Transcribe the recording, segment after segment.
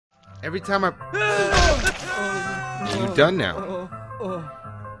Every time I... You done now?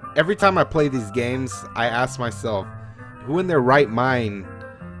 Every time I play these games, I ask myself, who in their right mind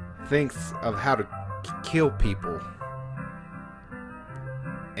thinks of how to kill people?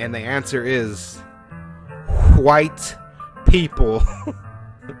 And the answer is white people.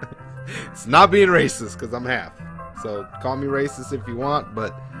 It's not being racist because I'm half. So call me racist if you want,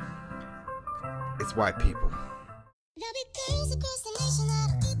 but it's white people. There'll be girls across the nation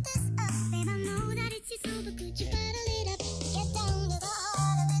that'll eat this up. Babe, I know that it's your soul, but could you bottle it up? Get down to the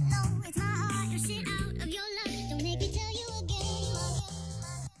heart of it. No, it's my heart. You're shit out of your luck. Don't make me tell you again.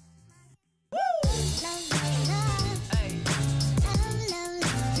 Woo! Love, love, love. Hey.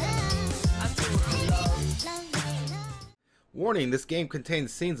 Love. Warning, this game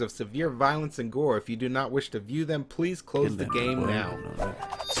contains scenes of severe violence and gore. If you do not wish to view them, please close the game now.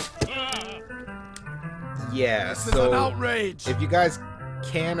 Yeah, this is an outrage. If you guys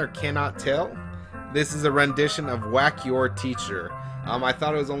can or cannot tell, this is a rendition of Whack Your Teacher. I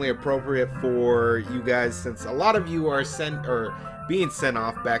thought it was only appropriate for you guys since a lot of you are being sent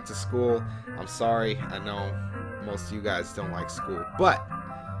off back to school. I'm sorry, I know most of you guys don't like school, but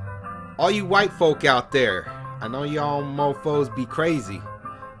all you white folk out there, I know y'all mofos be crazy.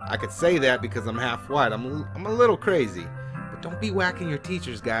 I could say that because I'm half white. I'm a little crazy. Don't be whacking your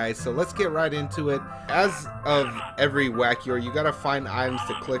teachers, guys. So let's get right into it. As of every Whack Your, you gotta find items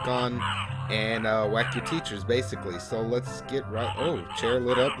to click on and whack your teachers, basically. So let's get right. Oh, chair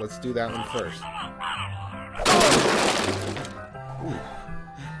lit up. Let's do that one first. Ooh.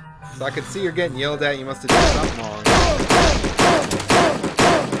 So I can see you're getting yelled at. You must have done something wrong.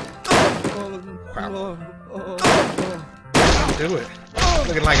 Wow. Don't do it.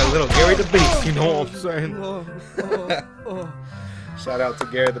 Looking like a little Gary the Beast, you know what I'm saying? Shout out to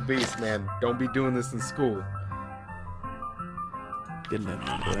Gary the Beast, man. Don't be doing this in school.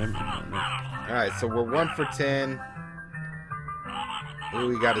 Alright, so we're 1 for 10. Ooh,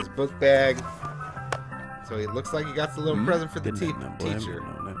 he got his book bag. So it looks like he got a little present for the teacher.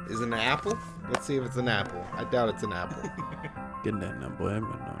 Is it an apple? Let's see if it's an apple. I doubt it's an apple.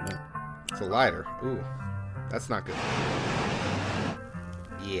 It's a lighter. Ooh, that's not good.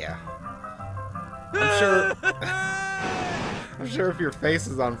 Yeah. I'm sure if your face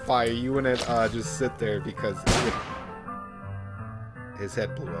is on fire, you wouldn't just sit there because his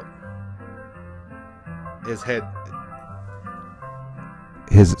head blew up. His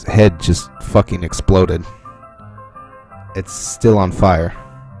head just fucking exploded. It's still on fire.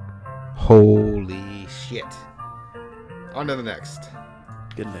 Holy shit. On to the next.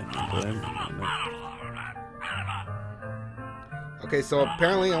 Okay, so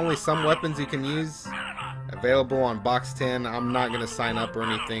apparently only some weapons you can use available on box 10. I'm not gonna sign up or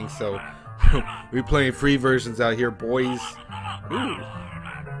anything, so we're playing free versions out here, boys. Ooh,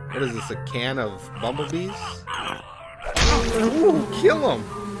 what is this? A can of bumblebees? Ooh, kill him!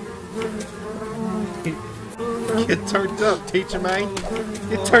 Get turned up, teacher man.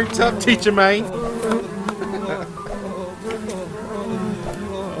 Get turned up, teacher man.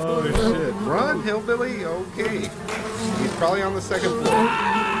 Oh shit! Run, hillbilly. Okay. He's probably on the second floor.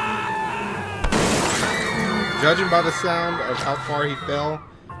 Judging by the sound of how far he fell,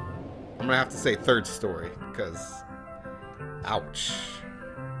 I'm gonna have to say third story, because ouch.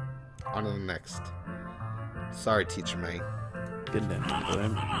 On to the next. Sorry, teacher May.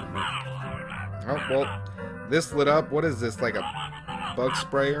 Oh, well, this lit up. What is this, like a bug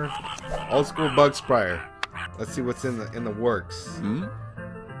sprayer? Old school bug sprayer. Let's see what's in the works. Hmm?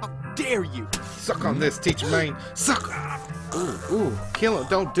 How dare you! Suck on this, teacher man. Suck. Ooh, kill him.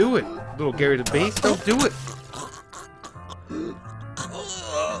 Don't do it, little Gary the Beast. Don't do it.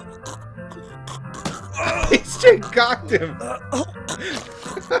 He straight cocked him.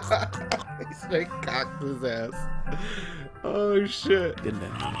 He straight cocked his ass. Oh shit. Okay,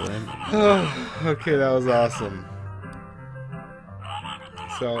 that was awesome.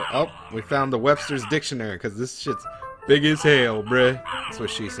 So, we found the Webster's Dictionary, because this shit's big as hell, bruh. That's what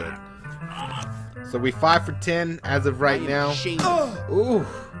she said. So we 5 for 10 as of right now. Ooh,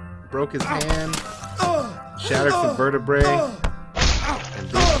 broke his hand, shattered some vertebrae, and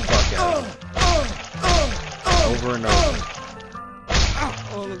beat the fuck out of him. Over and over.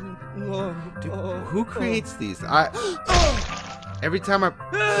 Dude, who creates these? Every time I...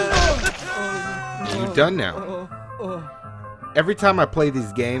 You done now? Every time I play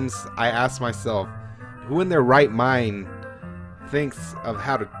these games, I ask myself, who in their right mind thinks of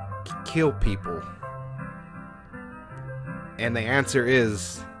how to kill people? And the answer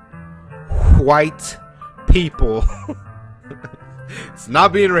is white people. It's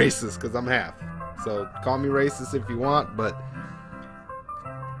not being racist because I'm half. So call me racist if you want, but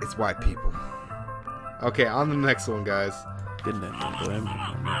It's white people. Okay, on the next one, guys.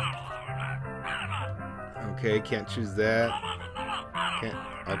 Okay, can't choose that. Can't.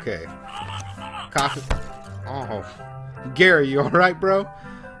 Okay. Coffee. Oh, Gary, you all right, bro?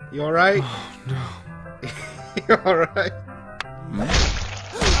 You all right? Oh, no. You all right?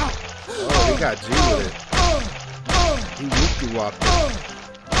 Oh, he got G with it. He whooped-de-whopped it.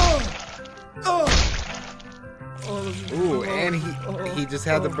 Ooh, and he just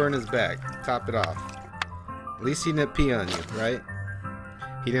had to burn his back. Top it off. At least he didn't pee on you, right?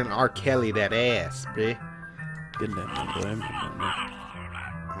 He didn't R. Kelly that ass, bruh.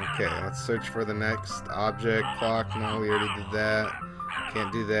 Okay, let's search for the next object. Clock. No, we already did that.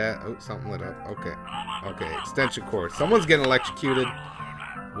 Can't do that. Oh, something lit up. Okay. Okay, extension cord. Someone's getting electrocuted.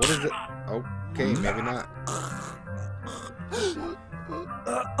 What is it? Okay, maybe not.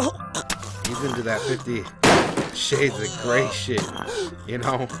 He's into that 50 Shades of Grey shit, you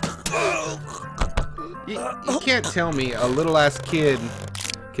know? You can't tell me a little ass kid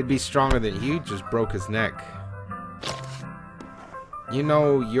could be stronger than you. Just broke his neck. You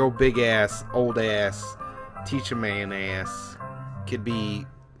know your big ass, old ass, teacher man ass could be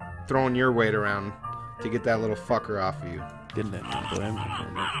throwing your weight around to get that little fucker off of you.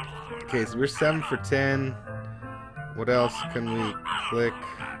 Okay, so we're 7 for 10. What else can we click?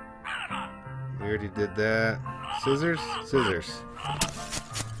 We already did that. Scissors? Scissors.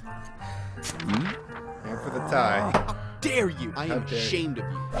 And for the tie. How dare you! I am ashamed of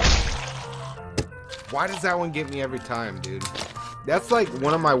you. Why does that one get me every time, dude? That's like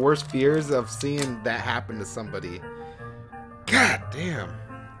one of my worst fears of seeing that happen to somebody. God damn.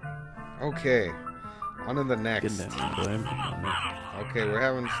 Okay. On to the next. Okay,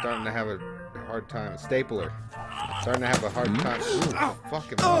 we're starting to have a hard time. Stapler. Starting to have a hard time. Ooh,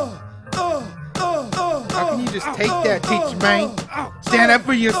 fucking hell. How can you just take that, teacher man? Stand up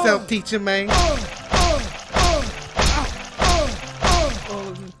for yourself, teacher man.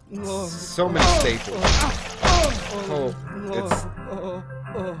 So many staples. Oh, it's...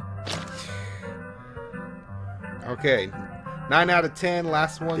 Okay. 9 out of 10.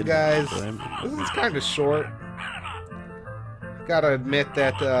 Last one, guys. This is kind of short. Gotta admit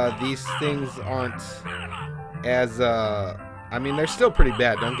that these things aren't as... I mean, they're still pretty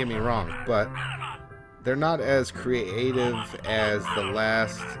bad, don't get me wrong, but they're not as creative as the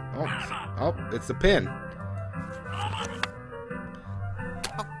last... Oh, it's a pin.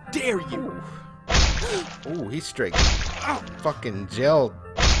 How dare you! Ooh, he's straight. Fucking gel.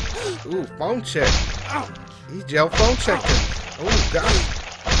 Ooh, phone check. He gel phone checked him. Ooh, got him.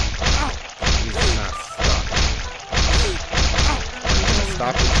 He's not stopping.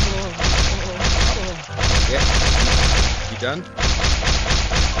 Stop it. Yeah. You done?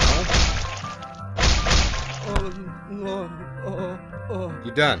 No?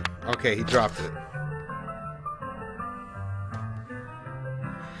 You done? Okay, he dropped it.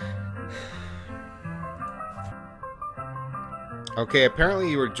 Okay,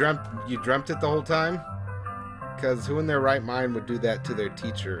 apparently you dreamt it the whole time. Because who in their right mind would do that to their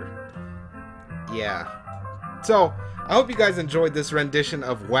teacher? Yeah. So, I hope you guys enjoyed this rendition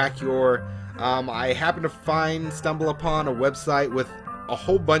of Whack Your. I happened to stumble upon a website with a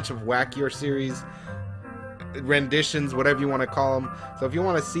whole bunch of Whack Your series renditions, whatever you want to call them. So if you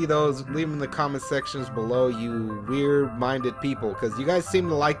want to see those, leave them in the comment sections below, you weird-minded people, because you guys seem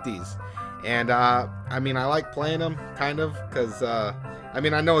to like these. And, I mean, I like playing them, kind of, because, I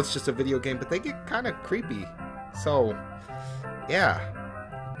mean, I know it's just a video game, but they get kind of creepy. So, yeah.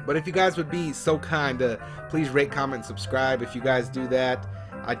 But if you guys would be so kind to please rate, comment, and subscribe. If you guys do that,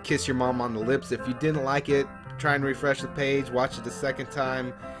 I'd kiss your mom on the lips. If you didn't like it, try and refresh the page, watch it the second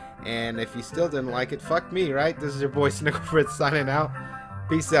time. And if you still didn't like it, fuck me, right? This is your boy Snick signing out.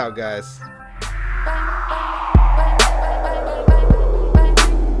 Peace out, guys.